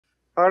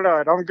Hold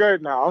on, I'm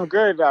good now.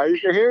 You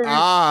can hear me? All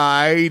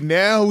right,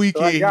 now we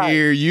can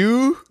hear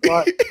you.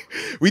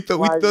 we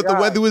thought the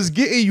weather was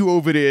getting you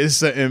over there or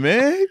something,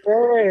 man.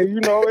 Yeah,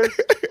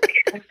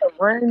 it's a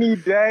rainy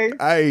day.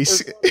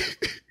 Ice.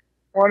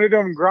 One of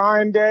them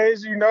grind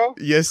days,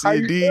 Yes, How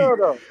indeed. You feel,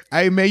 though?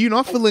 Hey, man,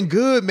 I'm feeling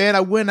good, man. I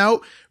went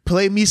out,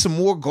 played me some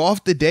more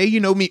golf today.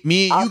 Me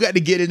and you got to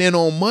get it in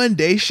on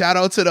Monday. Shout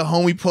out to the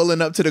homie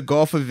pulling up to the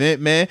golf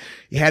event, man.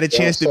 You had a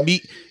chance to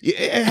meet.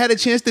 Had a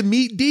chance to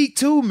meet Deke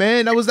too,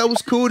 man. That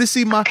was cool to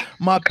see my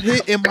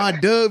Pitt and my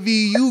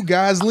WVU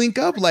guys link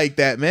up like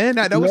that, man.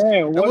 That was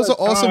an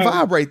awesome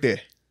vibe right there.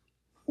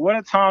 What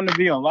a time to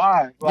be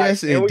alive!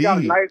 Yes,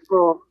 indeed.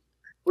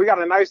 We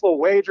got a nice little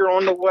wager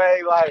on the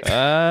way.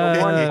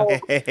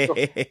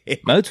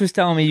 Moats was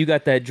telling me you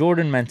got that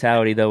Jordan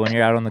mentality though when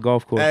you're out on the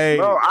golf course. Hey.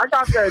 Bro, I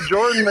got that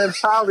Jordan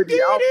mentality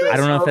out there. I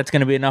don't know if that's going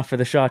to be enough for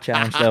the shot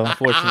challenge though.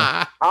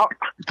 Unfortunately, I'm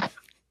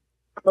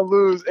gonna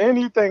lose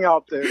anything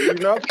out there.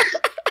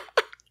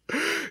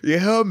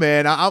 Yeah,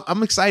 man.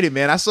 I'm excited,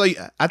 man. I saw you.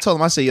 I told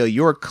him, I said, yo,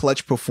 you're a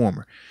clutch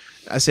performer.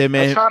 I said,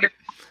 man.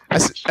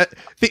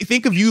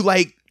 Think of you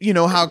like,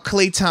 how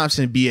Klay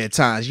Thompson be at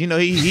times.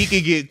 He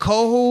could get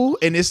cold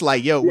and it's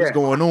like, yo, what's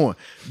going on?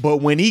 But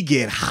when he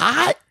get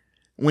hot,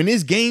 when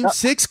it's game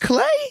 6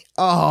 Klay,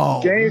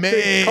 game man.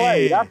 6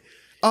 Klay.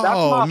 That's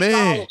my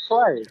man.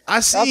 Play.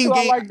 I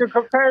like to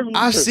compare me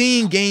I've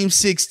seen game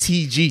 6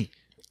 TG.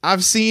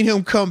 I've seen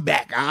him come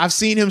back. I've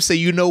seen him say,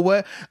 you know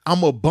what? I'm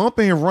going to bump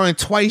and run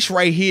twice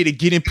right here to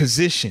get in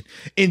position.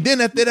 And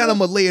then after that, I'm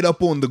going to lay it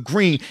up on the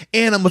green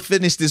and I'm going to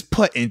finish this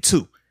putt in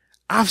 2.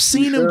 I've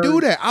seen him do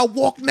that. I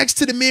walked next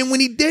to the man when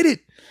he did it.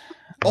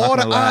 All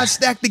the odds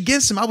stacked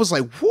against him. I was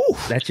like, whoo.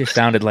 That just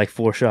sounded like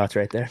 4 shots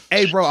right there.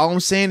 Hey, bro, all I'm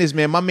saying is,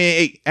 man, my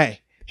man,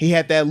 hey, he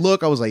had that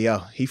look. I was like, yo,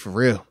 he for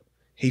real.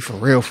 He for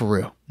real, for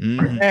real.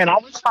 Mm-hmm. Man, I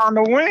was trying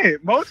to win.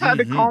 Most had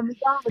to calm me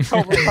down a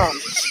couple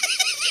times.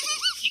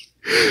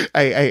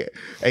 Hey,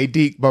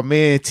 Deke, my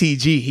man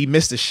TG, he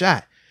missed a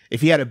shot. If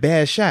he had a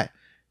bad shot,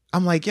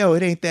 I'm like, yo,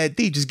 it ain't that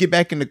deep. Just get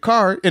back in the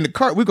car. In the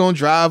cart, we're going to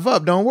drive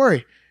up. Don't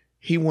worry.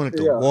 He wanted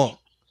to walk.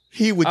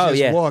 He would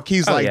just walk.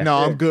 He's like, no,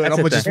 I'm good. I'm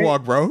going to just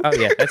walk, bro. Oh,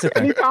 yeah, that's a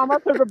thing. Anytime I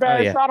took a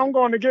bad shot, I'm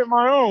going to get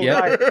my own.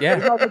 Yeah,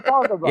 There's nothing to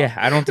talk about. Yeah,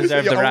 I don't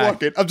deserve the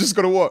ride. I'm just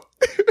going to walk.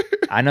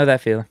 I know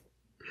that feeling.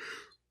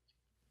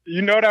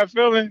 You know that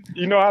feeling?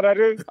 You know how that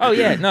is? Oh,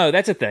 yeah. No,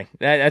 that's a thing.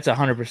 That's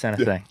 100%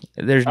 a thing.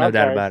 There's no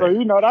doubt about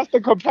it. So, that's the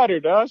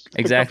competitor. That's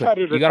exactly. The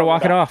competitor. You got to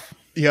walk it off.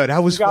 Yeah, that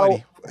was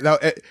funny. Now,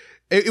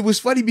 it was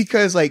funny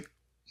because, like,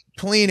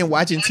 playing and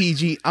watching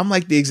TG, I'm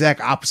like the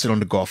exact opposite on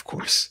the golf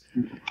course.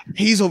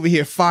 He's over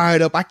here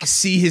fired up. I can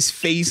see his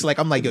face. Like,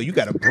 I'm like, yo, you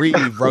got to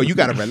breathe, bro. You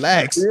got to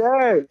relax.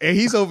 Yeah. And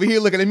he's over here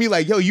looking at me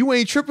like, yo, you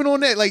ain't tripping on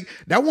that. Like,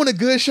 that one a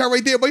good shot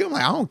right there. But I'm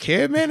like, I don't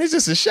care, man. It's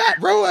just a shot,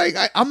 bro. Like,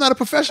 I'm not a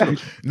professional.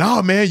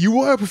 Nah, man, you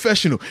are a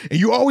professional. And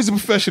you always a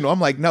professional. I'm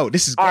like, no,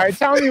 this is golf. All right,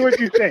 tell me what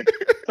you think.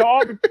 So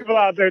all the people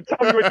out there, tell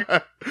me what you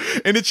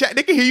think. In the chat,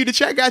 they can hear you. The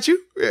chat got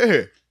you.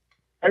 Yeah.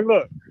 Hey,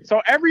 look.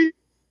 So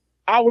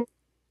hour.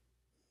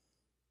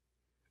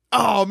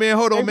 Oh, man,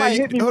 hold on,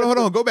 man. Hold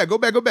on. Go back.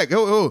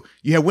 Oh,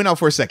 you went out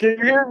for a second. Can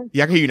you hear me?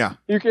 Yeah, I can hear you now.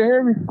 You can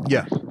hear me?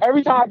 Yeah.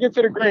 Every time I get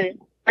to the green,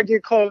 I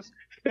get close.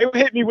 They would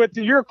hit me with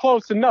you're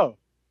close to no.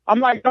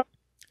 I'm like, no,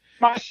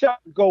 my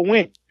shot go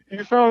in.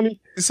 You feel me?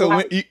 So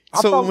when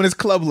it's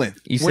club length.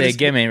 You say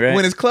gimme, right?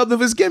 When it's club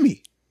length, it's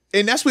gimme.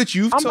 And that's what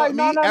you've taught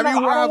me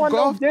everywhere I've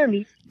golfed.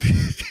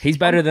 He's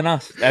better than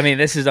us. I mean,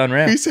 this is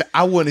unreal. He said,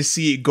 I want to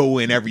see it go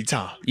in every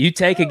time. You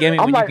take a gimme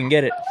when you can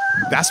get it.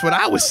 That's what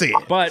I was saying.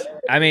 But,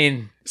 I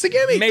mean, it's a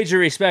gimme. Major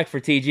respect for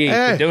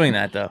TG for doing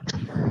that, though.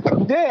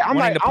 Yeah, I'm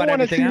like, I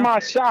want to see my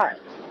shot.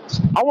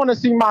 I want to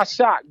see my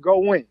shot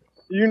go in,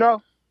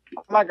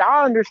 Like,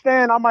 I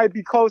understand I might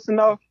be close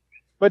enough,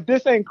 but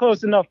this ain't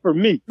close enough for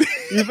me.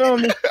 You feel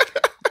me?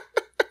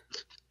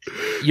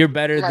 You're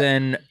better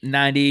than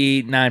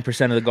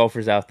 99% of the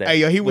golfers out there. Hey,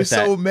 yo, he was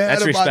so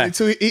mad about it,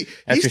 too. He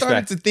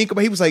started to think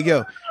about it. He was like,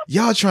 yo,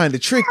 y'all trying to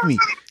trick me.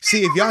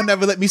 See, if y'all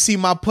never let me see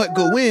my putt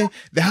go in,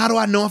 then how do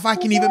I know if I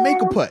can even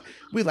make a putt?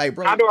 We like,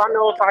 bro. How do I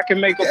know if I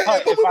can make a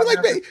putt?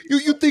 Man,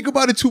 you think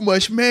about it too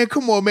much, man.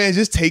 Come on, man.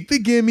 Just take the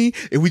gimme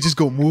and we just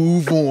go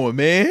move on,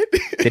 man.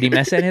 Did he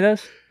miss any of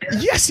those?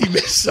 Yes, he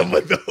missed some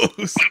of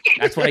those.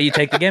 That's why you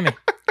take the gimme.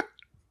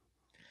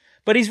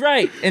 But he's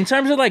right. In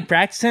terms of like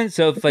practicing,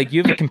 so if like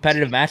you have a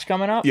competitive match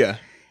coming up, yeah.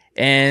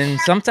 And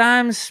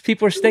sometimes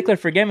people are stickler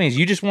for gimmies.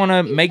 You just want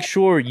to make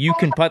sure you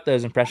can putt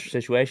those in pressure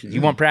situations.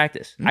 You want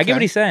practice. Okay. I get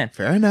what he's saying.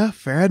 Fair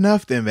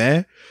enough then,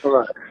 man.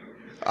 All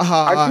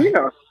right.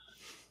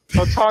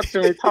 So talk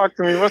to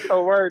me. What's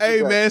the word?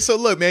 Hey, man. So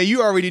look, man,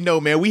 you already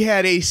know, man, we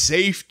had a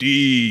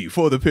safety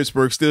for the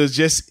Pittsburgh Steelers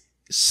just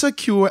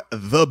secure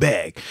the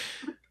bag.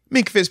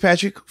 Minkah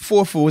Fitzpatrick,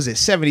 4-4 is at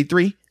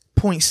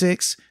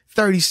 73.6.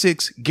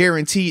 36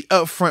 guaranteed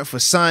up front for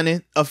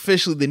signing.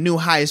 Officially the new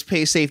highest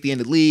paid safety in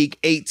the league,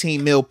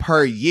 18 mil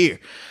per year.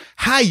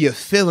 How you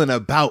feeling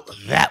about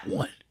that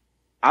one?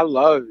 I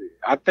love it.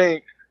 I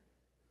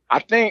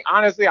think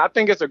honestly, I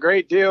think it's a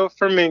great deal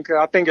for Minkah.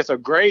 I think it's a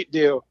great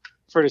deal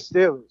for the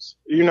Steelers.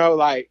 You know,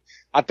 like,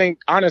 I think,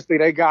 honestly,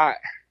 they got,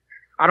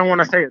 I don't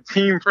want to say a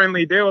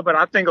team-friendly deal, but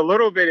I think a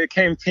little bit it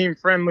came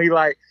team-friendly.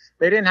 Like,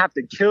 they didn't have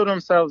to kill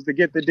themselves to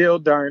get the deal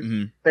done.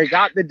 Mm-hmm. They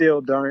got the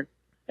deal done.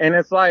 And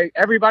it's like,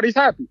 everybody's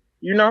happy.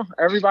 You know,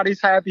 everybody's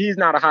happy. He's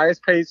not the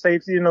highest paid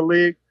safety in the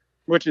league,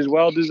 which is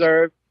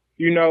well-deserved.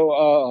 You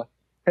know,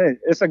 hey,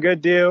 it's a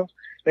good deal.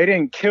 They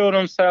didn't kill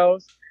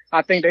themselves.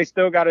 I think they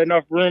still got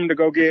enough room to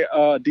go get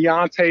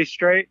Deontay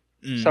straight.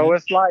 Mm-hmm. So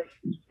it's like,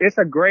 it's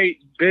a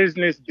great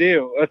business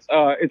deal. It's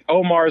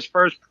Omar's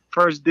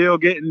first deal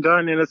getting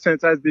done in a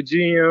sense as the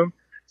GM.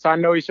 So I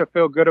know he should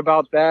feel good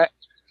about that.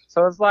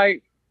 So it's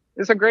like,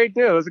 it's a great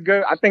deal.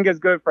 I think it's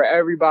good for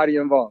everybody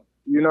involved,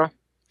 you know?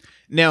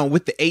 Now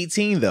with the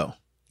 18 though,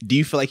 do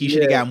you feel like he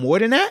should have got more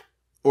than that?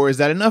 Or is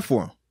that enough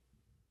for him?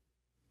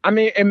 I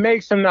mean, it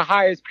makes him the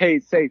highest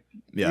paid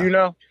safety, you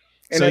know?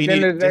 And so he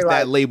needs just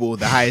that label,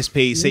 the highest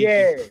paid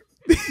safety.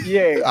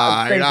 Yeah.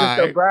 I think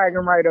just the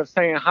bragging right of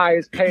saying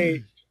highest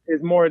paid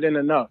is more than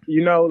enough.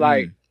 You know,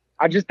 like,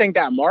 I just think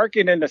that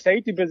market in the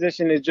safety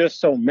position is just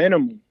so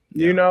minimal.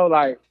 Yeah. You know,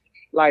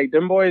 like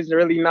them boys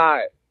really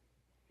not,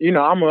 you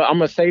know,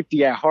 I'm a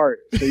safety at heart.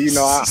 So, you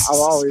know, I've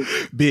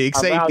always big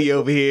safety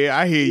over here.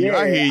 I hear you.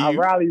 I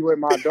rally with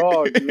my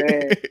dogs,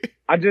 man.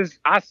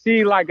 I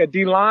see like a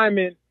D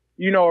lineman,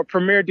 you know, a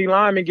premier D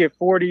lineman get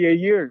 40 a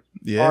year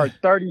or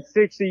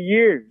 36 a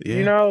year. Yeah.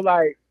 You know,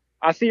 like,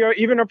 I see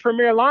even a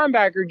premier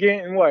linebacker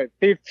getting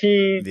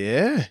 15,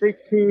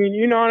 16,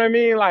 you know what I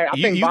mean? Like, I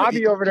think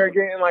Bobby over there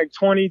getting like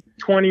 20,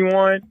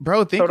 21.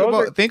 Bro, think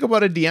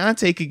about a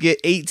Deontay could get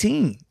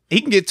 18.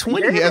 He can get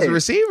 20 as a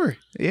receiver.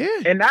 Yeah.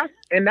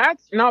 And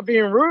that's not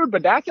being rude,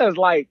 but that's as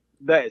like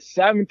the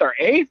 7th or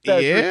 8th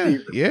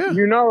receiver. Yeah.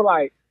 You know,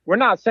 like, we're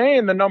not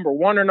saying the number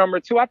 1 or number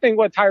 2. I think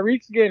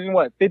Tyreek's getting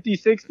 50,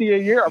 60 a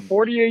year or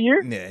 40 a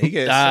year. Yeah, he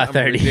gets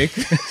 30.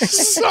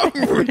 Ridiculous.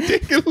 Something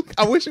ridiculous.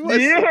 I wish it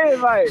was. Yeah,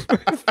 like,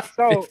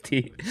 so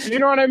 50. You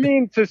know what I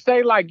mean? To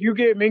say like you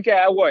get Minkah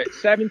at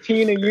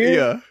 17 a year.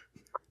 Yeah.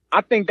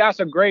 I think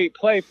that's a great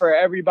play for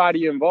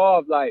everybody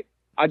involved. Like,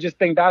 I just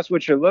think that's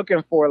what you're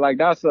looking for. Like,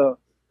 that's a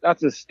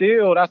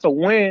steal, that's a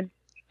win.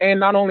 And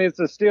not only it's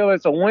a steal,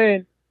 it's a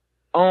win.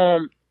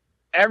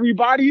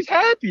 Everybody's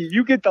happy.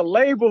 You get the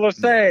label of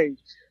saying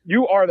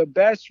you are the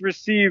best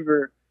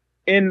receiver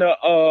in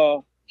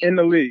the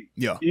league.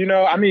 Yeah. You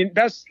know, I mean,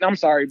 best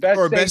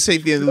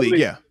safety in the league.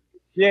 Yeah.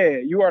 Yeah.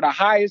 You are the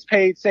highest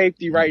paid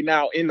safety right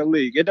now in the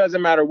league. It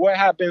doesn't matter what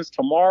happens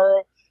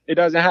tomorrow. It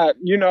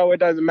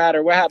doesn't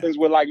matter what happens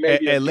with like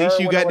maybe at least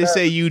you got to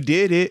say you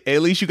did it.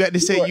 At least you got to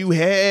say you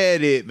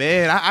had it,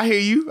 man. I hear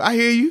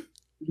you.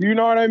 You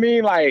know what I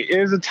mean? Like,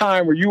 it's a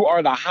time where you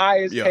are the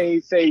highest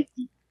paid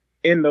safety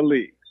in the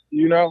league.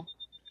 You know,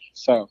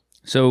 so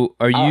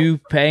are you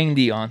paying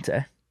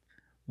Deontay?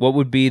 What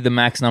would be the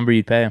max number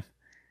you'd pay him?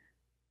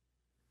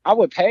 I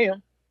would pay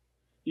him.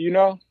 You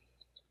know,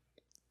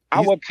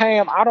 I would pay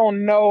him. I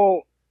don't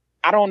know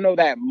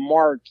that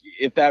mark,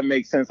 if that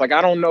makes sense. Like,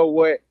 I don't know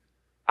what.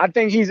 I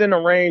think he's in the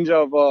range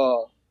of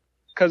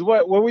because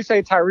what we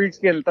say Tyreek's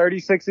getting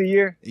 36 a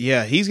year.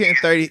 Yeah, he's getting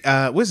 30.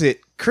 Was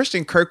it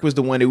Christian Kirk was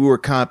the one that we were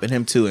comping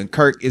him to, and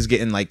Kirk is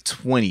getting like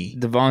 20.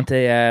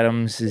 Devontae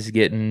Adams is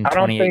getting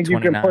 28,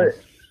 29.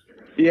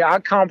 I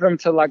comp him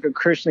to like a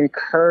Christian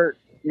Kirk,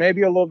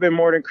 maybe a little bit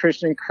more than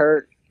Christian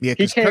Kirk. Yeah,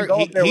 because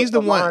he's the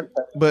one,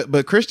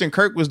 but Christian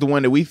Kirk was the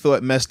one that we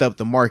thought messed up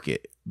the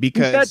market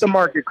because he set the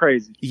market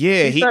crazy.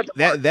 Yeah,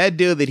 that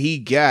deal that he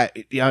got.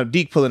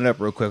 Deke pulling it up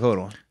real quick. Hold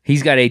on.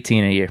 He's got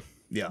 18 a year.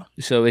 Yeah.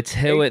 So it's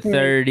Hill 18. At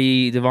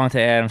 30, Devontae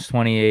Adams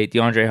 28,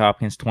 DeAndre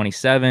Hopkins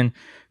 27,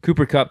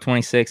 Cooper Kupp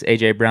 26,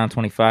 AJ Brown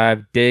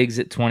 25, Diggs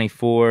at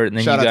 24, and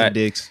then Shout you out got to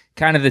Diggs.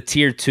 Kind of the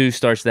tier 2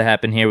 starts to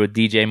happen here with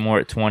DJ Moore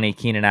at 20,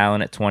 Keenan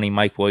Allen at 20,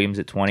 Mike Williams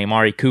at 20,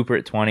 Amari Cooper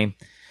at 20,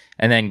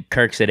 and then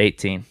Kirk's at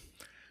 18.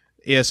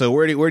 Yeah, so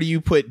where do you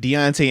put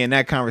Deontay in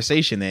that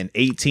conversation then?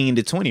 18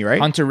 to 20, right?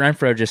 Hunter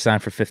Renfrow just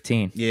signed for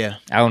 15. Yeah.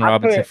 Allen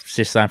Robinson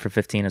just signed for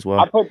 15 as well.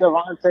 I put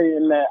Devontae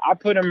in that. I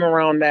put him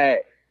around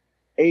that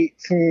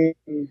 18,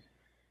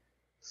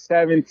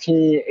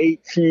 17,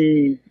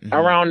 18,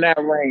 around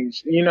that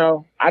range. You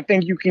know, I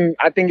think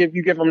if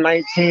you give him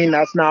 19,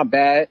 that's not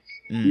bad,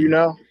 you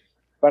know,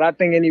 but I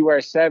think anywhere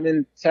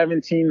 17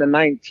 to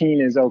 19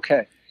 is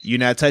okay. You're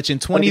not touching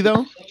 20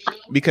 though,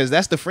 because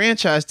that's the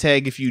franchise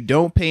tag. If you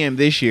don't pay him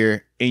this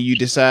year and you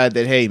decide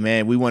that, hey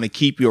man, we want to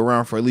keep you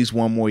around for at least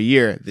one more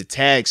year, the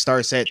tag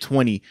starts at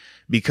 20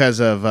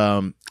 because of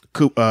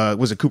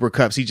was it Cooper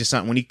Kupp? He just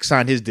signed when he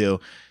signed his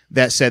deal.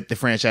 That set the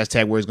franchise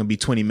tag where it's going to be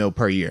 20 mil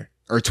per year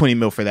or 20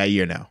 mil for that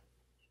year now.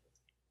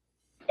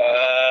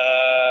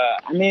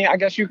 I mean, I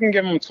guess you can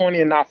give him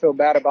 20 and not feel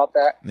bad about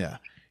that. Yeah.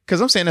 Because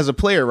I'm saying as a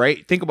player,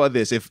 right? Think about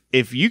this.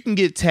 If you can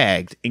get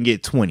tagged and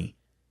get 20,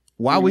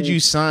 why would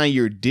you sign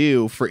your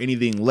deal for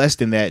anything less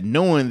than that,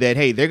 knowing that,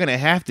 hey, they're going to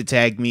have to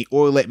tag me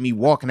or let me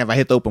walk, and if I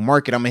hit the open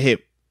market, I'm going to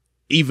hit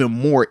even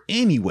more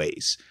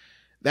anyways.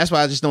 That's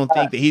why I just don't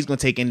think that he's going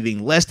to take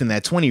anything less than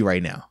that 20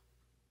 right now.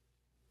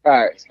 All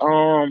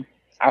right.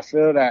 I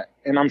feel that,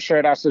 and I'm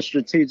sure that's a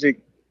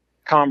strategic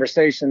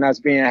conversation that's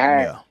being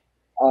had.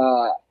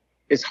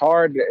 It's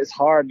hard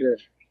to.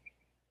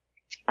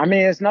 I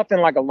mean, it's nothing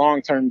like a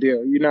long-term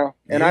deal, you know.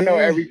 And I know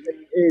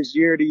everything is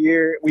year to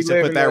year. We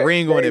live put that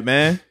ring on it,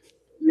 man.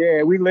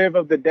 Yeah, we live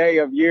of the day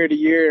of year to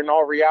year. In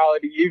all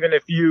reality, even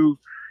if you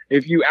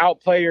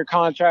outplay your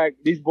contract,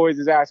 these boys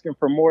is asking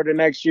for more the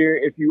next year.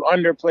 If you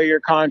underplay your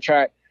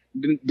contract,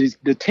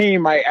 the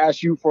team might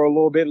ask you for a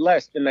little bit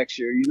less the next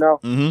year, you know?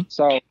 Mm-hmm.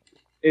 So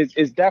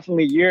it's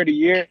definitely year to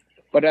year.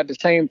 But at the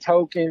same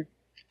token,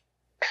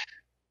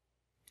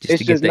 just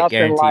to get that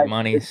guaranteed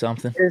money or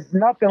something. It's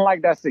nothing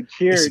like that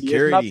security.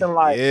 It's nothing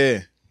like,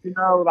 you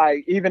know,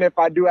 like even if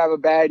I do have a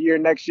bad year,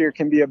 next year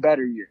can be a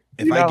better year.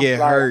 If I get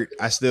hurt,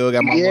 I still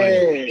got my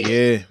money.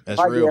 Yeah,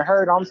 that's real. If I get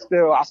hurt, I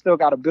still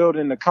got a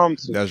building to come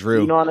to. That's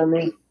real. You know what I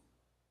mean?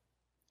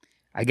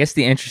 I guess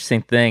the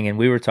interesting thing, and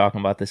we were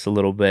talking about this a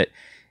little bit,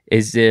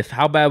 is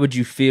how bad would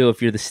you feel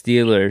if you're the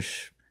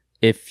Steelers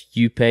if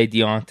you pay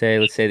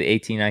Deontay, let's say the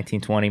 18, 19,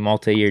 20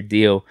 multi-year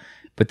deal,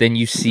 but then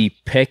you see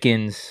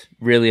Pickens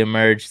really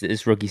emerge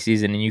this rookie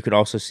season, and you could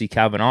also see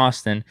Calvin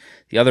Austin,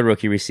 the other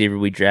rookie receiver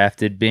we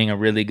drafted, being a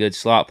really good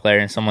slot player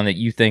and someone that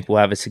you think will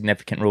have a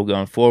significant role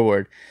going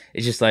forward.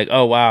 It's just like,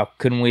 oh, wow,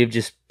 couldn't we have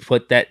just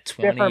put that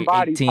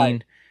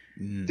 2018?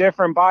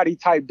 Different body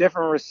type,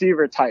 different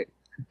receiver type.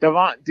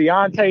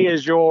 Deontay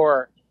is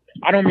your,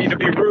 I don't mean to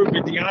be rude,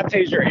 but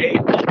Deontay is your 8.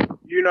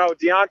 You know,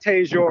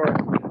 Deontay is your,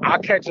 I'll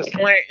catch a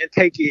slant and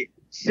take it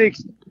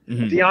 60.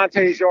 Mm-hmm.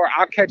 Deontay is your,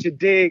 I'll catch a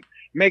dig,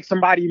 make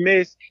somebody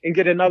miss and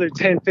get another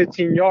 10,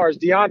 15 yards.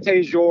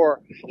 Deontay's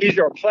he's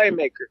your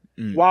playmaker.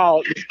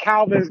 While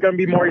Calvin's going to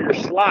be more your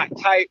slot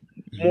type,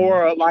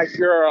 more like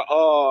your,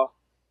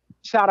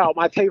 shout out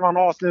my Tavon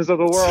Austins of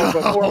the world,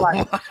 but more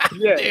like,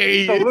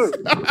 salute.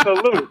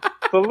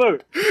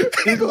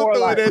 He's more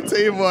like that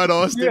Tavon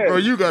Austin, bro.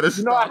 You got to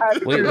stop.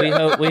 We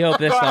hope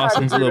this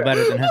Austin's a little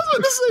better than him. I was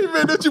about to say,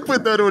 man, don't you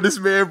put that on this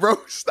man,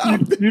 bro. Stop.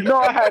 You know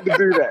I had to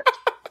do that.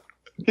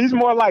 He's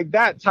more like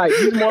that type.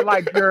 He's more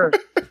like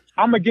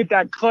I'm gonna get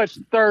that clutch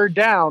third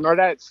down or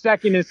that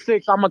 2nd and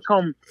 6. I'm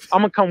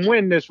gonna come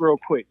win this real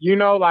quick. You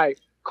know, like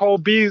Cole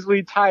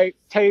Beasley type,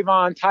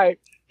 Tavon type.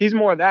 He's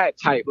more that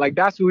type. Like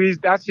that's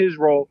his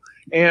role.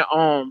 And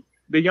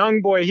the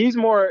young boy, he's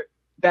more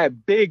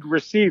that big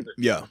receiver.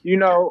 Yeah. You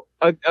know,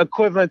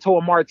 equivalent to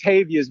a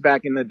Martavius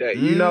back in the day.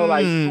 You know,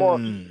 like more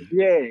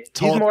he's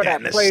more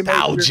that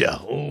nostalgia.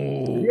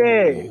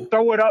 Yeah.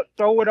 Throw it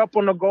up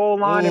on the goal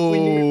line if we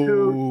need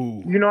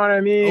to. You know what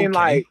I mean? Okay.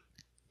 Like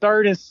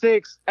 3rd and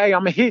 6, hey,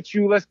 I'm gonna hit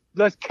you. Let's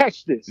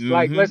catch this.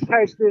 Like, let's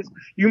catch this.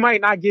 You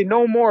might not get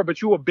no more,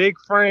 but you a big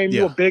frame,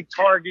 you a big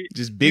target.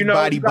 Just big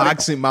body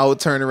boxing mouth,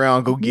 turn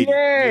around, go get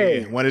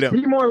it. Yeah, one of them.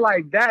 He's more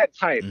like that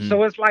type.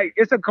 So it's like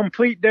it's a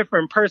complete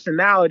different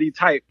personality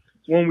type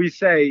when we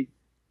say,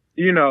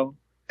 you know,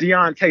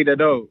 Deontay to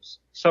those.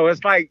 So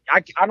it's like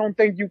I don't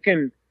think you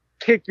can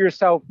kick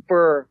yourself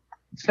for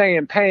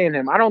saying paying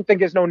him. I don't think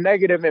there's no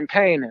negative in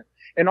paying him.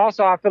 And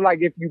also I feel like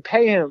if you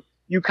pay him,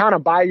 you kind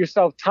of buy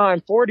yourself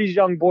time for these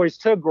young boys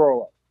to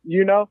grow up,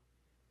 you know?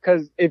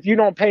 Because if you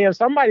don't pay him,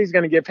 somebody's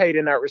going to get paid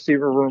in that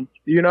receiver room,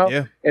 you know?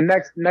 Yeah. And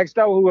next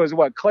up, who was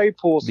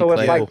Claypool. So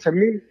it's like, to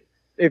me,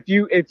 if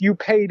you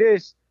pay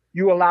this,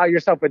 you allow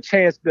yourself a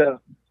chance to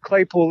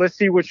Claypool. Let's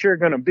see what you're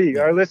going to be,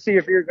 or let's see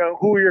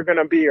who you're going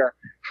to be, or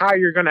how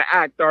you're going to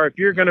act, or if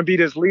you're going to be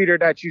this leader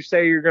that you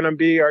say you're going to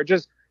be, or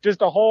just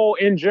the whole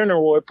in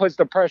general. It puts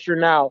the pressure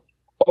now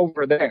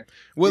over there.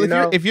 Well,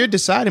 if you're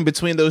deciding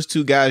between those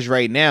two guys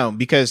right now,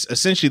 because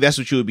essentially that's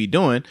what you would be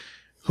doing,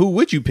 who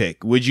would you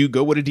pick? Would you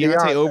go with a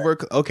Deontay over?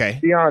 Okay.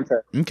 Deontay.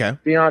 Okay.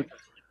 Deontay.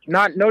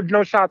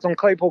 No shots on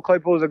Claypool.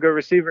 Claypool is a good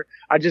receiver.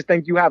 I just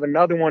think you have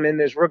another one in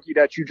this rookie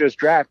that you just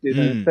drafted,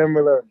 and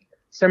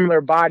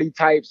similar body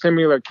type,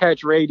 similar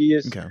catch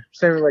radius,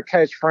 similar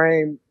catch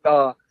frame.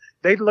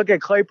 They look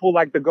at Claypool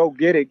like the go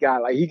get it guy.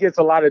 Like he gets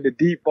a lot of the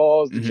deep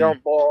balls, the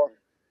jump balls.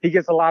 He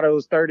gets a lot of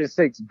those 3rd and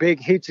 6 big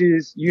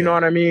hitches. You know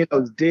what I mean?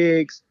 Those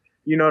digs.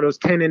 You know, those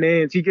 10 and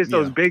ends. He gets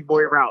those big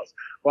boy routes.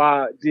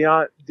 While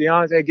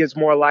Deontay gets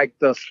more like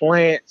the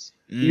slants,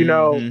 you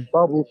know,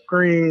 bubble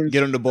screens.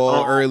 Get him the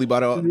ball early by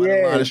the line of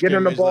get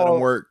him the ball. Let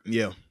him work.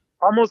 Yeah.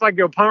 Almost like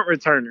your punt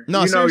returner.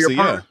 No, you know, your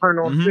punt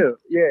returner on field.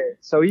 Yeah.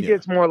 So he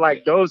gets more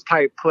like those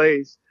type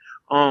plays.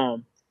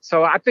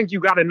 So I think you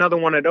got another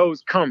one of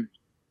those coming,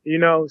 you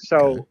know?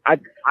 So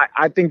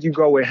I think you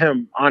go with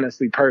him,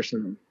 honestly,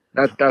 personally.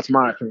 That's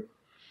my opinion.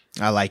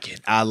 I like it.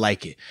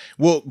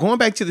 Well, going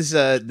back to this,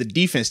 the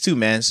defense too,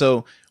 man.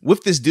 So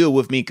with this deal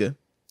with Minkah,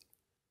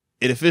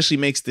 it officially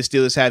makes the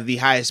Steelers have the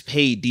highest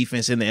paid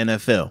defense in the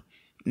NFL.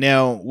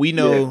 Now, we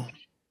know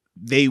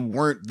they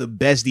weren't the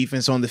best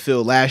defense on the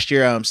field last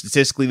year.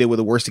 Statistically, they were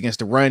the worst against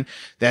the run.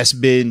 That's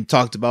been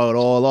talked about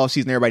all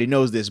offseason. Everybody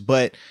knows this.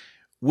 But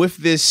with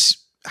this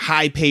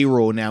high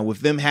payroll now, with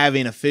them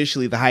having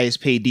officially the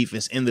highest paid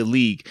defense in the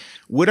league,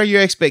 what are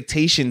your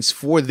expectations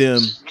for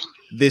them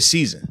this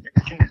season?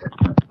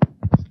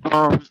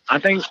 I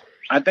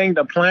think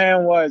the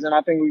plan was, and I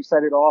think we've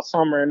said it all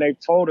summer, and they've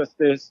told us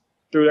this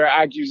through their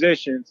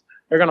acquisitions,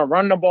 they're going to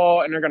run the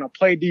ball and they're going to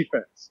play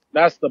defense.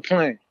 That's the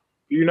plan,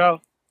 you know?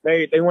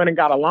 They went and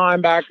got a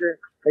linebacker.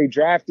 They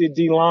drafted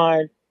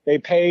D-line. They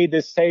paid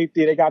the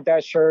safety. They got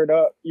that shirt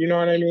up. You know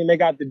what I mean? They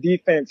got the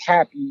defense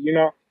happy. You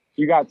know,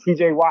 you got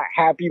TJ Watt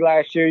happy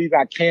last year. You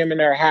got Cam in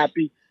there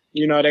happy.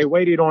 You know, they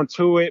waited on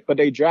Tuitt, but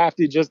they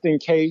drafted just in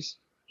case.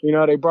 You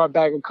know, they brought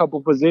back a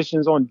couple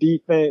positions on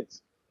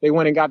defense. They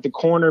went and got the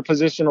corner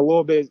position a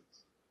little bit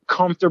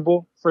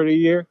comfortable for the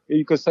year.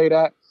 You could say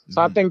that.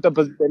 So I think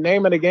the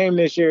name of the game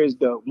this year is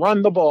to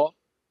run the ball.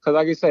 Because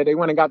like I said, they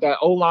went and got that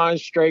O-line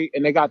straight,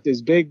 and they got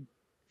this big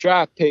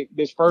draft pick,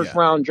 this first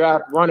round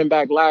draft running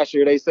back last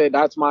year. They said,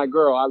 that's my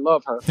girl. I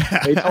love her.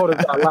 They told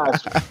us that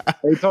last year.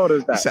 They told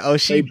us that. So, oh,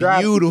 she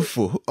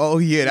beautiful. Oh,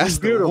 yeah, that's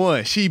the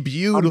one. She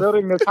beautiful. I'm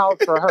building this house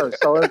for her.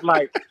 So it's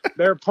like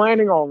they're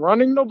planning on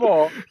running the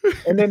ball,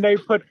 and then they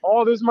put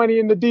all this money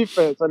in the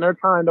defense, and they're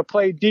trying to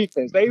play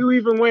defense. They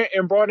even went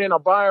and brought in a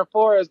Brian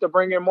Flores to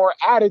bring in more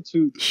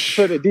attitude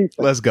to the defense.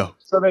 Let's go.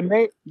 So the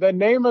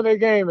name of the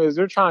game is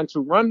they're trying to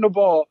run the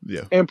ball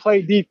and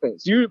play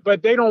defense.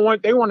 But they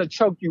want to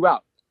choke you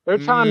out. They're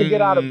trying to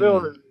get out of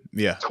building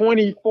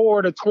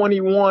 24 to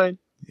 21,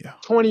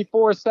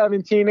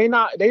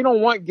 24-17. They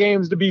don't want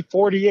games to be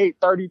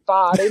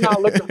 48-35. They're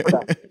not looking for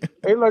that.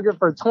 They're looking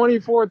for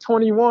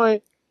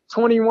 24-21,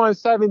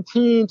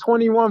 21-17,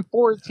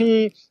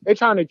 21-14. They're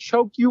trying to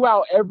choke you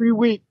out every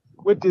week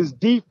with this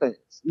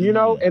defense, you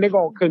know, and they're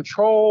going to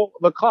control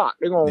the clock.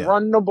 They're going to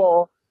run the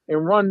ball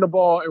and run the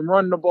ball and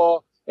run the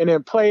ball. And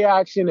then play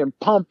action and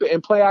pump it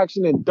and play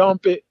action and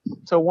dump it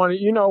to one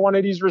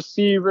of these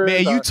receivers.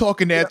 Man, you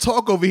talking that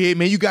talk over here,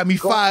 man. You got me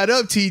fired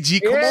up,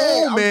 TG. Come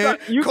on, man.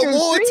 Come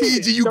on,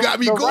 TG. You got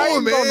me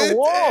going, man.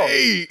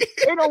 Hey.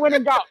 They done went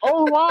and got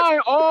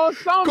O-line all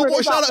summer. Come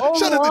on, shout out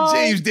to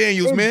James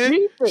Daniels,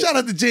 man. Shout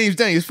out to James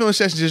Daniels. Film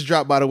session just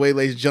dropped, by the way,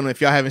 ladies and gentlemen.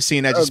 If y'all haven't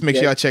seen that, just make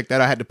sure y'all check that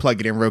out. I had to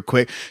plug it in real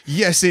quick.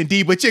 Yes,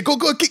 indeed. But yeah, go.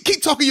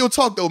 Keep talking your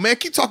talk, though, man.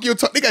 Keep talking your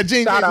talk. They got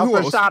James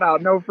Daniels. Shout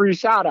out. No free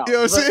shout out. You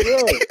know what I'm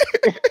saying?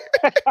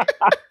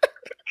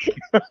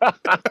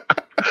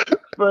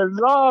 But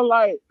no,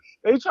 like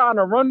they trying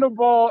to run the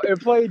ball and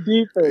play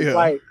defense.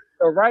 Like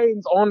the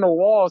writing's on the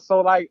wall.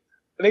 So like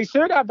they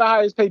should have the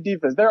highest paid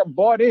defense. They're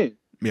bought in.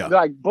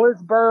 Like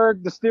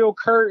Blitzburg, the Steel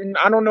Curtain.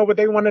 I don't know what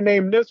they want to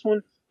name this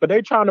one, but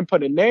they trying to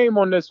put a name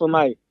on this one.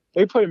 Like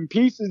they putting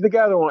pieces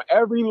together on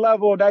every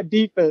level of that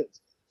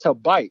defense to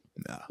bite.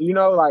 You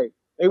know, like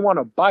they want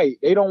to bite.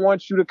 They don't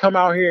want you to come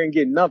out here and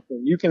get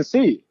nothing. You can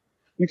see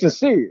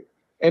it.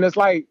 And it's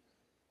like,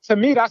 to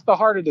me, that's the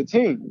heart of the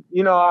team.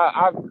 You know,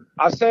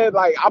 I said,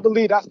 like, I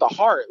believe that's the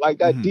heart. Like,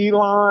 that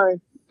D-line,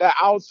 that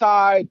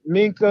outside,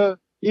 Minkah.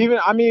 Even,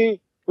 I mean,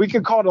 we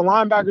can call the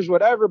linebackers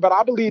whatever, but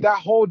I believe that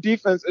whole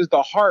defense is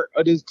the heart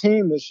of this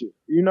team this year,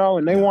 you know?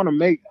 And they want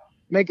to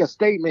make a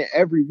statement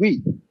every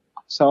week.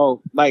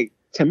 So, like,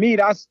 to me,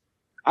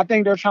 I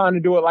think they're trying to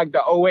do it like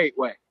the 08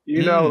 way.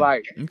 You know,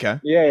 like,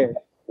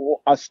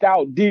 a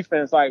stout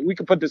defense. Like, we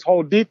could put this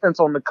whole defense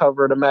on the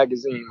cover of the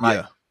magazine.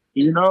 Like,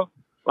 you know?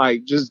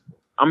 Like, just...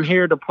 I'm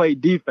here to play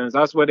defense.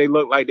 That's what they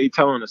look like they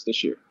telling us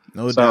this year.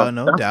 No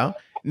doubt.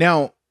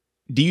 Now,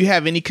 do you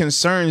have any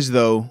concerns,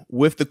 though,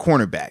 with the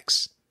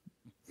cornerbacks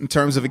in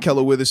terms of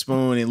Ahkello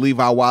Witherspoon and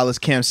Levi Wallace,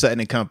 Cam Sutton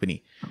and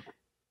company?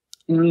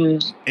 In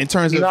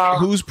terms of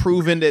who's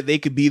proven that they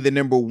could be the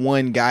number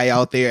one guy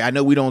out there? I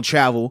know we don't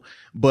travel,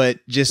 but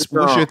just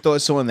what's your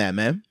thoughts on that,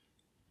 man?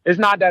 It's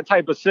not that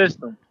type of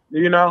system.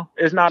 You know,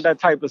 it's not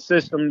that type of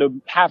system to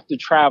have to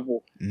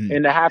travel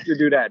and to have to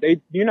do that. They,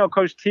 you know,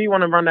 Coach T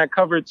want to run that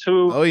cover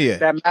too. Oh yeah,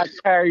 that match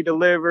carry,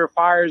 deliver,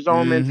 fire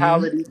zone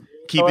mentality.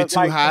 Keep it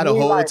too high the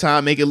whole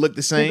time, make it look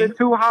the same. Keep it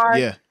too high.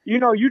 Yeah. You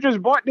know, you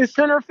just bought this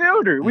center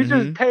fielder. We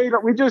just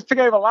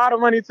gave a lot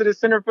of money to the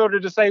center fielder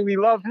to say we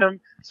love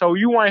him. So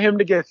you want him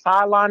to get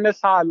sideline to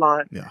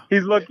sideline. Yeah.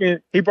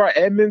 He brought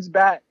Edmonds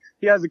back.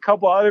 He has a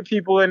couple other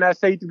people in that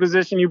safety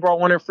position. He brought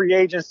one in free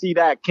agency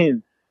that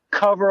can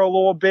cover a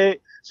little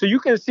bit. So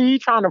you can see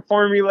trying to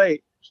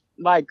formulate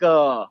like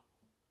I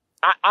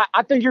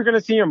think you're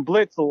gonna see him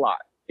blitz a lot.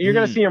 You're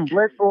gonna see him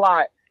blitz a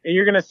lot, and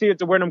you're gonna see it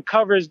to where them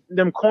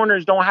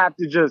corners don't have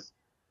to just,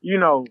 you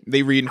know,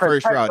 they reading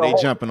first route, they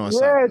jumping on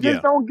something.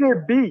 Just don't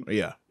get beat.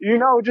 Yeah. You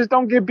know, just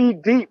don't get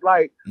beat deep.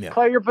 Like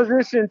play your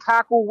position,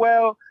 tackle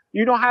well.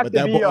 You don't have to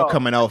that be ball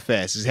coming out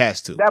fast. It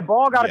has to. That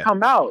ball gotta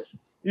come out.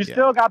 You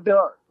still got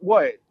the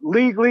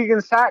league in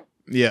sack.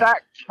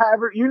 Sack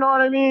cover, you know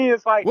what I mean?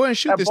 It's like, well, and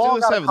shoot, the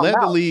Steelers have led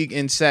the league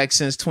in sacks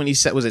since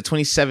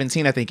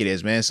 2017, I think it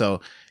is, man. So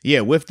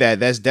yeah, with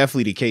that's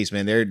definitely the case,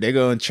 man. They're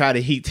going to try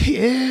to heat.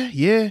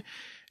 Yeah.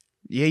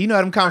 You know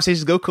how them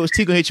conversations go. Coach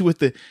T gonna hit you with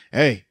the,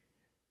 hey,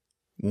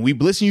 when we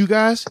blitzing you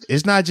guys,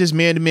 it's not just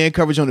man-to-man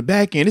coverage on the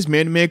back end. It's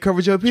man-to-man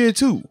coverage up here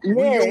too. Yeah,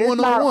 when you're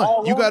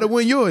one-on-one, you got to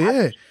win yours.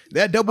 Yeah,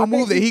 that double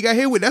move that he got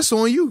hit with, that's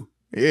on you.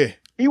 Yeah.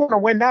 He want to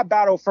win that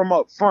battle from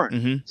up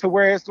front to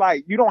where it's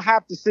like you don't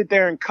have to sit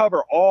there and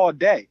cover all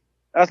day.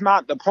 That's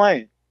not the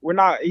plan.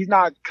 He's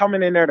not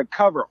coming in there to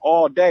cover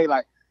all day.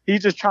 Like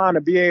he's just trying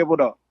to be able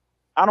to,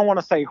 I don't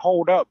want to say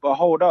hold up, but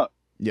hold up.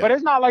 Yeah. But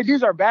it's not like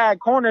these are bad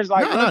corners.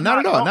 Like no,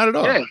 not at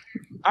all. Yeah.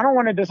 I don't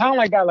want it to sound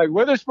like that. Like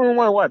Witherspoon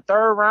went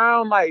third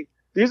round. Like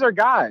these are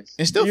guys.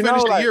 And still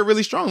finished the year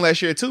really strong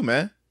last year too,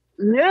 man.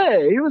 Yeah,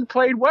 he was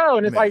played well.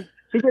 And it's like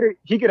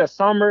he get a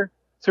summer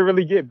to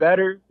really get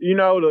better. You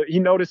know, he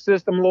know the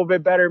system a little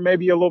bit better,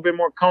 maybe a little bit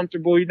more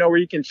comfortable, you know, where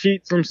he can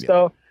cheat some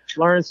stuff,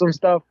 learn some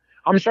stuff.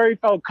 I'm sure he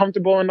felt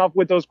comfortable enough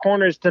with those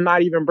corners to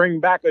not even bring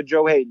back a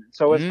Joe Hayden.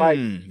 So it's like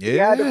he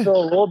had to feel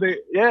a little bit,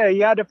 he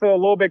had to feel a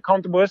little bit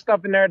comfortable. There's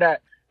stuff in there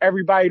that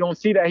everybody don't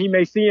see that he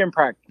may see in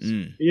practice,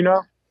 you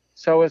know?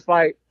 So it's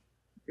like,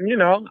 you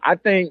know, I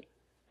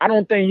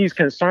don't think he's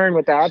concerned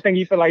with that. I think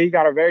he feel like he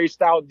got a very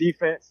stout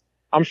defense.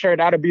 I'm sure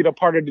that'll be the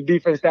part of the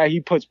defense that he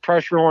puts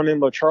pressure on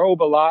in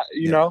Latrobe a lot,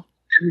 you know?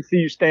 You see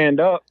you stand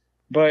up,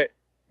 but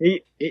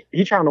he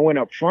trying to win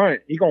up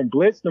front. He gonna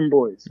blitz them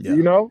boys,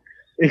 you know?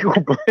 He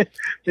gonna blitz.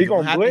 He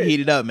gonna have to heat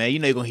it up, man. You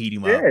know you're gonna heat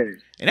him up. And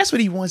that's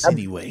what he wants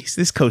anyways.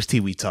 This Coach T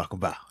we talk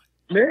about.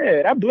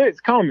 Yeah, that blitz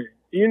coming.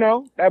 You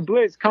know, that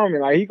blitz coming.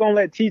 Like, he gonna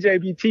let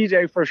TJ be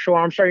TJ for sure.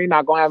 I'm sure he's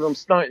not gonna have him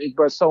stunting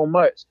but so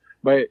much.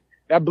 But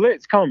that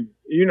blitz coming,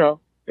 you know,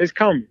 it's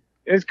coming.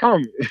 It's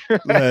coming.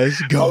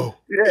 Let's go.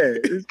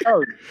 It's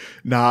coming.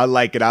 Nah, I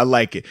like it. I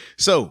like it.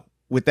 So,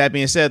 with that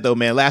being said, though,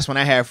 man, last one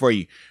I have for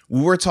you.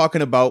 We were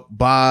talking about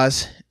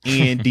Boz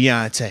and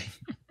Deontay.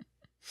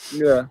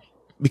 Yeah.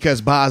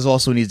 Because Boz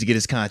also needs to get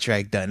his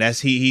contract done.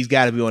 He's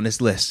got to be on this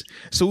list.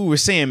 So we were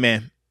saying,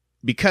 man,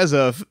 because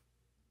of,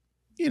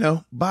 you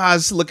know,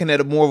 Boz looking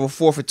at a more of a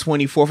 4 for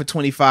 20, 4 for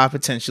 25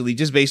 potentially,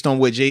 just based on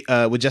what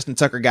Justin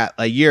Tucker got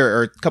a year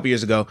or a couple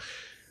years ago.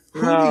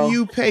 Who do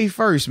you pay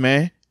first,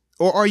 man?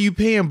 Or are you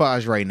paying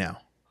Boz right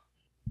now?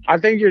 I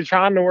think you're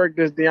trying to work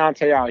this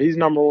Deontay out. He's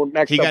number one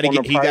next. He got to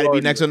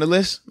be next on the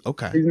list.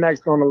 Okay, he's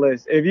next on the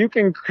list. If you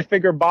can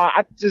figure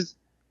Boz,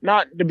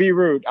 not to be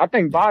rude, I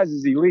think Boz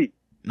is elite.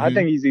 I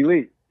think he's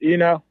elite. You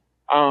know,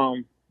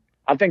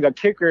 I think a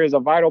kicker is a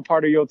vital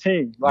part of your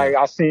team. Like,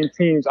 I've seen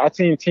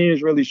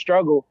teams really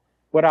struggle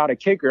without a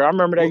kicker. I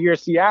remember that year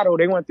Seattle,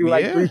 they went through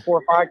like 3,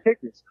 4, 5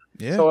 kickers.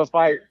 Yeah. So it's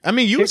like, I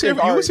mean, you was here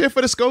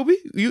for the Scobie.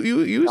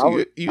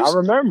 I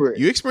remember it.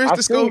 You experienced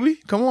the Scobie.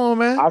 Come on,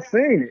 man. I've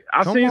seen it.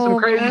 I've seen some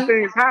crazy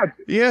things happen.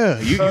 Yeah,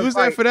 you was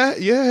there for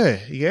that.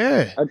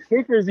 Yeah. A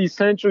kicker is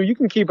essential. You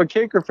can keep a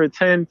kicker for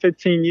 10,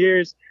 15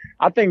 years.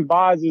 I think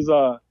Boz is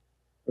a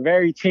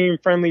very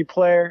team-friendly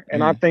player,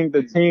 and I think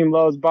the team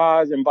loves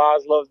Boz, and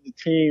Boz loves the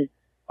team.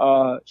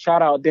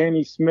 Shout out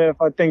Danny Smith.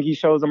 I think he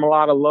shows him a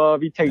lot of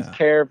love. He takes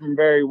care of him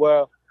very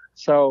well.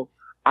 So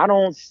I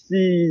don't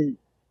see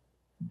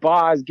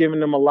Boz giving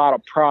them a lot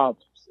of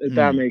problems, if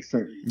that makes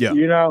sense. Yeah.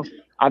 You know,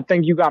 I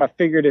think you got to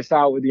figure this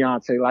out with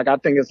Deontay. Like, I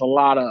think it's a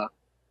lot of,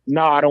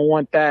 no, I don't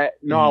want that.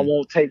 No, I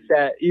won't take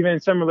that.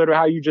 Even similar to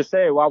how you just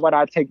said, why would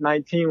I take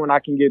 19 when I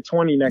can get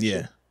 20 next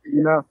year?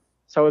 You know?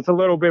 So it's a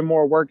little bit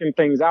more working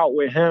things out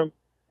with him.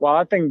 Well,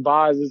 I think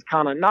Boz is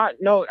kind of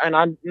and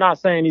I'm not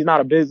saying he's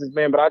not a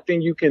businessman, but I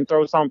think you can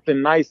throw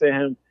something nice at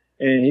him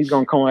and he's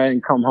going to come ahead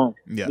and come home.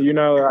 Yeah. You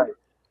know, like,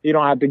 you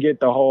don't have to get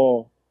the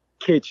whole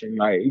kitchen.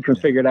 Like, you can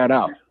figure that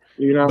out,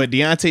 you know? But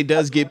Deontay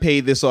does get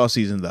paid this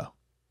offseason, though.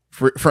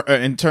 For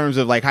in terms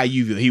of, like, how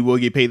you view, he will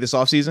get paid this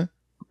offseason?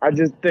 I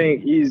just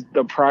think he's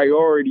the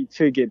priority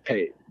to get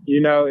paid. You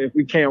know, if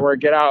we can't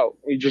work it out,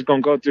 we just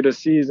going to go through the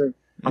season.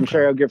 I'm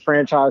sure he'll get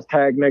franchise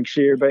tag next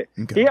year, but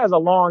he has a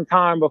long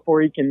time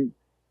before he can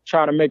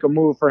try to make a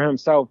move for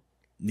himself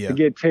to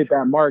hit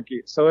that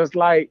market. So it's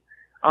like,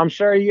 I'm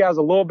sure he has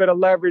a little bit of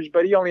leverage,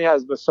 but he only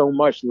has so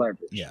much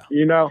leverage. Yeah.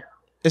 You know?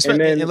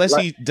 Unless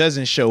he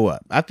doesn't show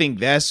up. I think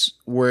that's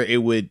where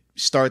it would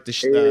start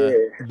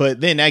to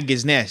but then that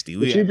gets nasty.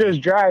 You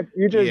just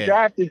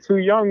drafted 2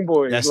 young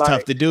boys. That's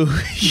tough to do.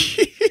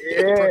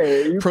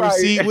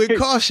 Proceed with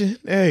caution.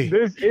 Hey,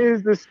 this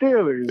is the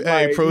Steelers.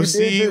 Hey, like,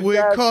 proceed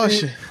with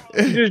caution.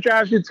 You just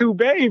drafted 2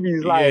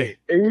 babies. Like,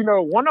 and, you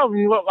know, one of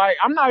them look like,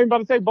 I'm not even about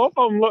to say both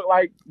of them look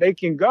like they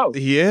can go.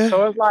 Yeah.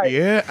 So it's like,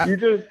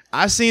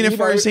 I seen it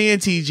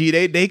firsthand,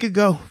 TG. They could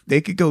go. They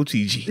could go,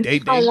 TG. They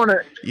don't want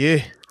to.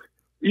 Yeah.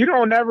 You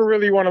don't never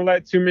really want to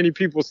let too many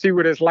people see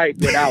what it's like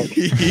without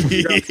you.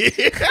 You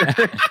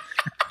know?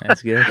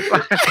 That's good.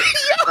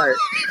 Like,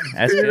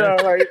 that's good. Know,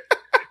 like,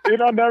 you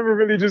don't never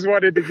really just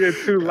want it to get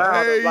too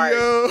loud. Hey, like,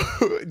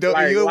 you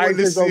don't want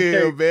to see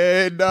him,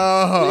 man.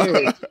 No.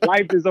 Yeah,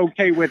 life is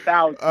okay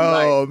without you.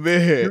 Oh,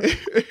 man.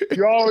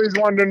 You always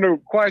wonder the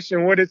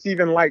question, what it's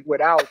even like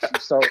without you.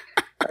 So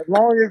as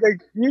long as they,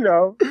 you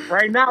know,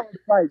 right now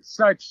it's like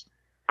such,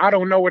 I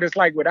don't know what it's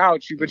like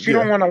without you, but you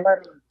don't want to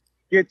let them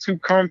get too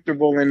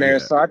comfortable in there.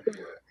 So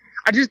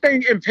I just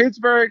think in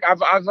Pittsburgh,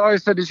 I've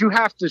always said this, you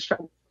have to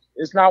show.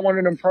 It's not one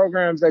of them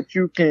programs that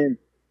you can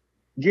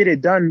get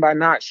it done by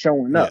not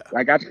showing up.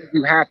 Like, I think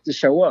you have to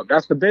show up.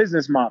 That's the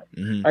business model.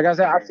 Like I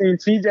said, I've seen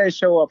TJ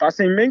show up. I've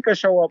seen Minkah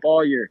show up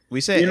all year.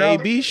 We said, you know?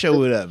 AB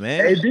showed up,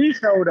 man. AB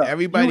showed up.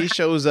 Everybody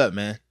shows up,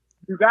 man.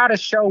 You got to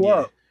show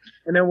up,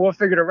 and then we'll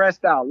figure the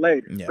rest out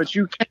later. But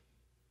you can't.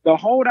 The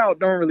holdout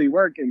don't really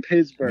work in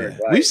Pittsburgh.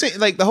 Like, we've seen,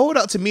 like, the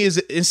holdout to me is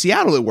in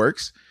Seattle, it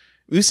works.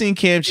 We've seen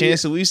Cam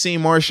Chancellor, we've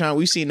seen Marshawn,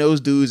 we've seen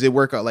those dudes that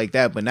work out like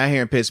that, but not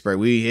here in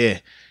Pittsburgh.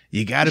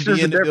 You got to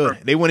be in the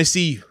building. They want to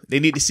see you. They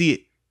need to see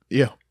it.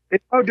 Yeah.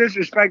 it's no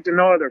disrespect to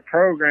no other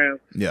program,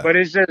 but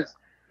it's just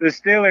the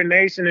Steeler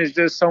Nation is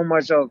just so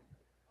much of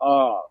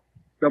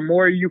the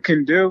more you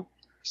can do.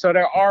 So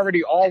they're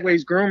already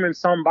always grooming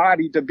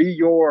somebody to be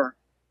your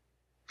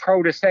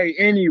protege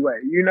anyway.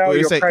 You know,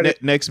 your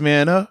next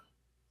man up.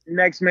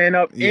 Next man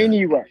up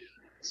anyway.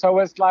 So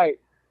it's like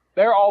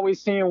they're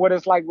always seeing what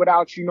it's like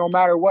without you, no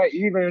matter what,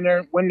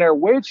 even when they're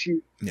with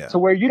you, to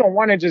where you don't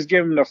want to just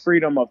give them the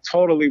freedom of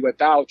totally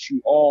without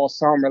you all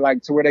summer,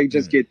 like to where they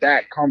just get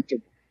that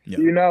comfortable,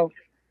 you know?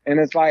 And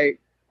it's like,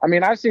 I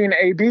mean, I've seen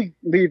AB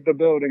leave the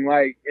building,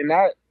 like, and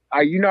that,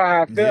 you know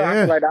how I feel. I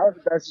feel like that was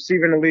the best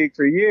receiver in the league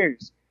for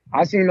years.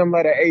 I seen them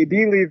let an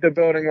AB leave the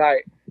building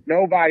like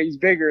nobody's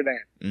bigger than,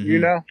 you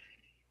know?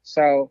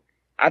 So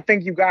I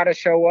think you got to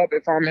show up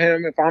if I'm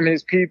him, if I'm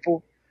his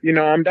people. You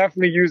know, I'm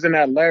definitely using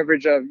that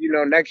leverage of, you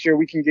know, next year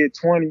we can get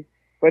 20.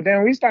 But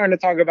then we starting to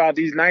talk about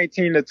these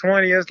 19 to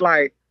 20. It's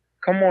like,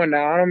 come on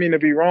now. I don't mean to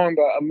be wrong,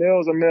 but a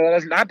mill's a mill.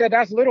 That's not that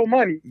that's little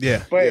money.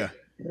 But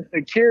the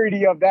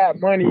security of that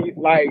money,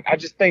 like, I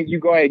just think you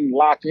go ahead and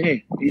lock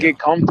in and get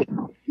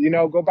comfortable. You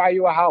know, go buy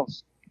you a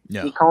house.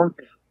 Get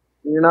comfortable,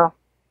 you know?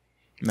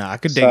 Nah, I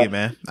could dig it,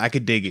 man. I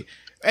could dig it.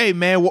 Hey,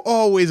 man, we're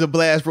always a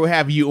blast, bro,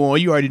 having you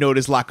on. You already know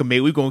this, Locker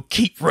Mate. We're going to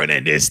keep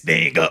running this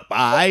thing up,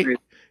 all right?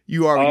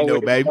 You already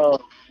know, baby.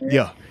 We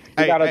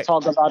got to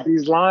talk about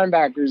these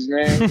linebackers,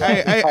 man.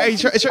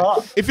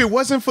 If it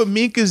wasn't for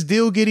Minkah's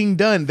deal getting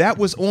done, that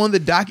was on the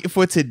docket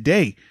for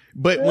today.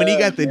 But when he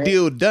got the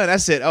deal done, I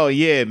said, oh,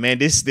 yeah, man,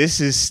 this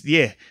is,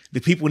 the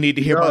people need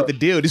to hear about the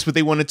deal. This is what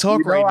they want to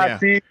talk right now. I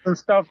see some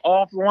stuff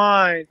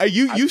offline.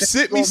 You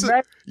sent me some,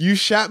 you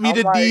shot me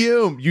the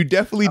DM. You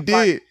definitely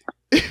did.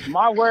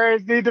 My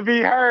words need to be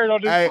heard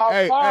on this top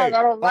five.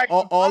 I don't like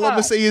all I'm going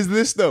to say is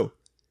this, though.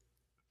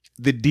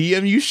 The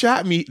DM you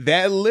shot me,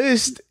 that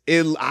list,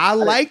 I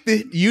liked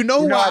it. You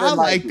know why I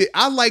liked it.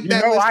 I liked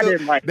that list. I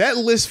didn't like that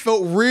list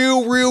felt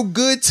real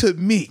good to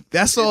me.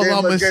 That's all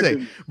I'm going to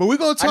say. But we're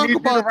going to talk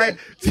about that.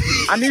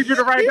 I need you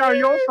to write down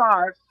your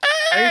 5.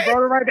 Hey,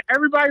 bro,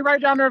 everybody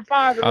write down their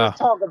 5 and let's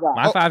talk about it.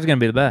 My 5 is going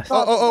to be the best.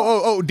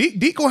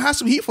 Deke going to have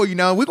some heat for you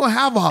now. We're going to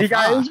have our 5. He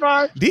got his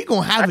 5? Deke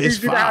going to have his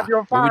 5. Have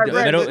your 5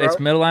 it's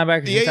middle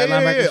linebackers, inside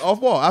linebackers? Off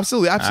ball.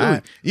 Absolutely.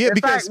 Right. Yeah, in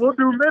because fact, we'll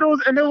do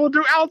middles and then we'll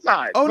do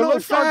outside. Oh, no,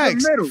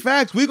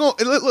 facts. We going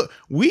look,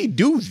 we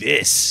do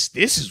this.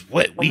 This is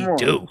what we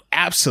do.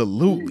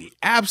 Absolutely.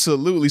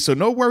 So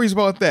no worries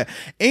about that.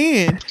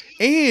 And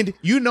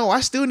you know,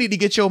 I still need to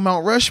get your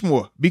Mount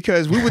Rushmore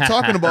because we were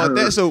talking about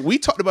that. So we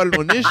talked about it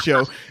on this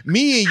show.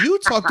 Me and you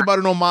talked about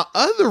it on my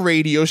other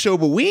radio show,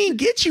 but we ain't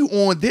get you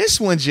on this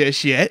one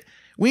just yet.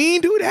 We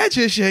ain't do that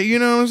just yet. You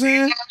know what I'm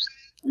saying?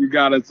 You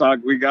gotta talk.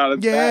 We gotta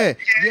talk.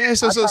 Yeah.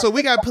 So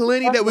we got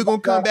plenty that we're gonna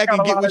come back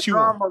and get with you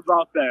on.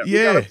 Yeah, we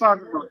gotta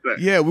talk about that.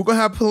 Yeah, we're gonna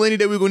have plenty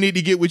that we're gonna need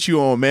to get with you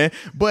on, man.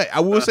 But I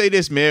will say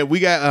this, man. We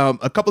got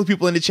a couple of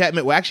people in the chat,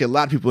 man. Well, actually, a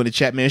lot of people in the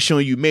chat, man,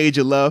 showing you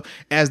major love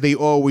as they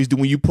always do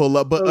when you pull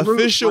up. But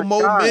official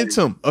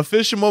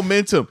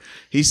momentum.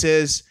 He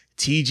says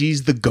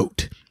TG's the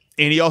GOAT.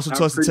 And he also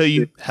talks to tell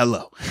you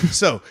hello.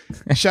 So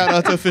shout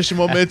out to Official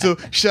Momentum.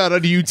 Shout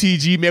out to you,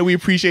 TG, man. We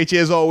appreciate you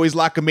as always,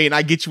 Locker Mate.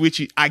 I get with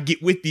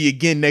you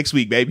again next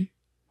week, baby.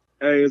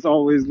 Hey, it's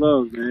always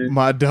love, man.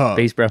 My dog.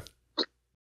 Peace, bro.